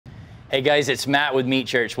Hey guys, it's Matt with Meat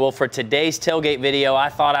Church. Well, for today's tailgate video, I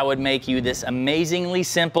thought I would make you this amazingly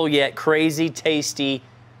simple yet crazy tasty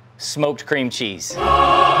smoked cream cheese.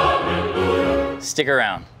 Hallelujah. Stick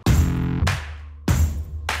around.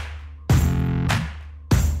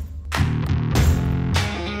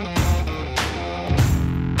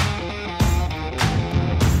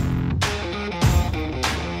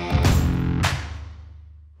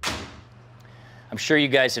 I'm sure you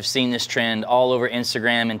guys have seen this trend all over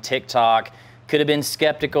Instagram and TikTok. Could have been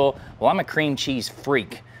skeptical. Well, I'm a cream cheese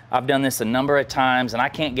freak. I've done this a number of times and I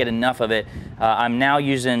can't get enough of it. I'm now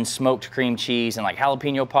using smoked cream cheese and like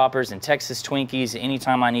Jalapeño Poppers and Texas Twinkies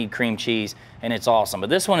anytime I need cream cheese, and it's awesome. But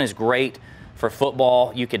this one is great for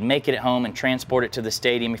football. You could make it at home and transport it to the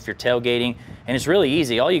stadium if you're tailgating, and it's really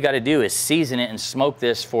easy. All you got to do is season it and smoke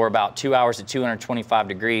this for about 2 hours at 225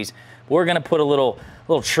 degrees. We're gonna put a little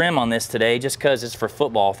trim on this today just because it's for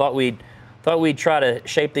football. Thought we'd try to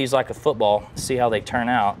shape these like a football, see how they turn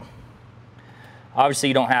out. Obviously,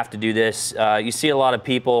 you don't have to do this. You see a lot of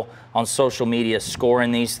people on social media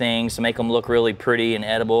scoring these things to make them look really pretty and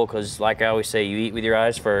edible because, like I always say, you eat with your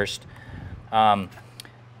eyes first.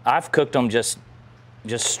 I've cooked them just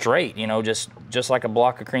straight, you know, just like a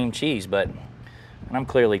block of cream cheese, and I'm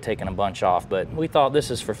clearly taking a bunch off, but we thought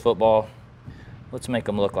this is for football. Let's make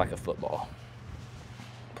them look like a football.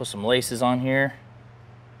 Put some laces on here.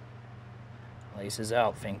 Laces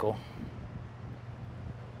out, Finkel.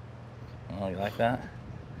 Oh, you like that?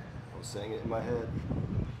 I was saying it in my head.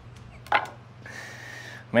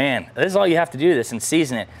 Man, this is all you have to do this and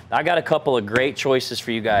season it. I got a couple of great choices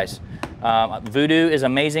for you guys. Voodoo is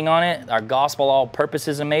amazing on it. Our Gospel All-Purpose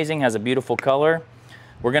is amazing, has a beautiful color.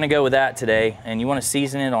 We're gonna go with that today, and you wanna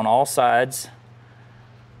season it on all sides.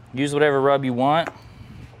 Use whatever rub you want.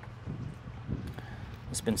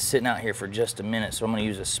 It's been sitting out here for just a minute, so I'm gonna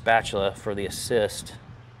use a spatula for the assist.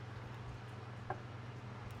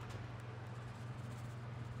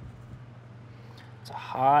 It's a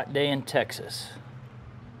hot day in Texas.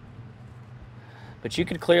 But you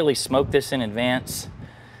could clearly smoke this in advance.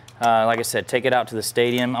 Like I said, take it out to the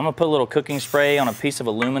stadium. I'm gonna put a little cooking spray on a piece of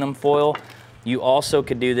aluminum foil. You also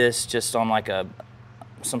could do this just on like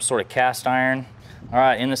some sort of cast iron. All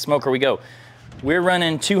right, in the smoker we go. We're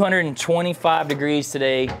running 225 degrees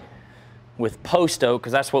today with post oak,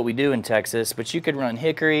 because that's what we do in Texas, but you could run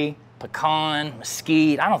hickory, pecan,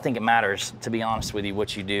 mesquite. I don't think it matters, to be honest with you,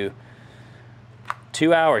 what you do.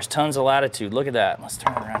 2 hours, tons of latitude. Look at that. Let's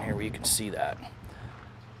turn it around here where you can see that.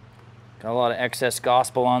 Got a lot of excess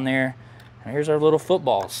Gospel on there. And here's our little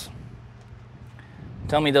footballs.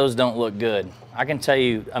 Tell me those don't look good. I can tell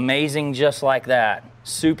you, amazing just like that.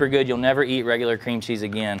 Super good. You'll never eat regular cream cheese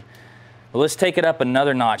again. But let's take it up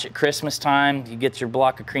another notch. At Christmas time, you get your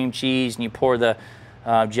block of cream cheese and you pour the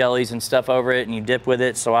jellies and stuff over it and you dip with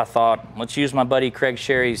it. So I thought, let's use my buddy Craig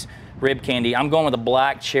Sherry's rib candy. I'm going with a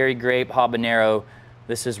black cherry grape habanero.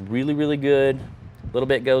 This is really, really good. A little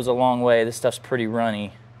bit goes a long way. This stuff's pretty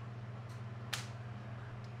runny.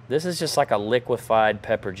 This is just like a liquefied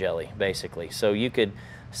pepper jelly, basically. So you could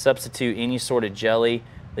substitute any sort of jelly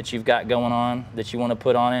that you've got going on that you want to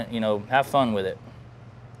put on it. You know, have fun with it.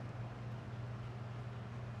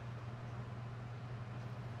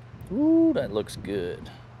 Ooh, that looks good.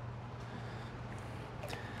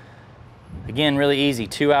 Again, really easy.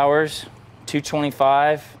 2 hours,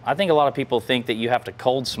 225. I think a lot of people think that you have to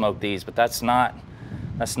cold smoke these, but that's not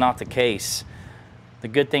the case. The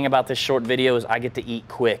good thing about this short video is I get to eat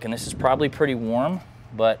quick, and this is probably pretty warm,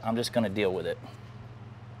 but I'm just gonna deal with it.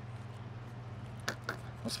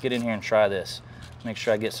 Let's get in here and try this. Make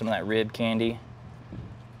sure I get some of that rib candy.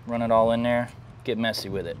 Run it all in there. Get messy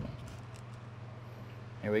with it.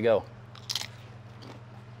 Here we go.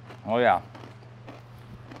 Oh yeah.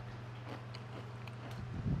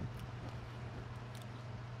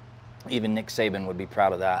 Even Nick Saban would be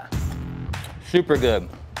proud of that. Super good.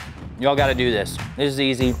 Y'all gotta do this. This is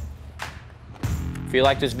easy. If you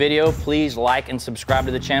like this video, please like and subscribe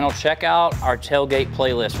to the channel. Check out our tailgate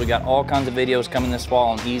playlist. We got all kinds of videos coming this fall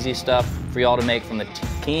on easy stuff for y'all to make from the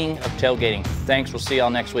king of tailgating. Thanks, we'll see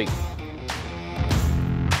y'all next week.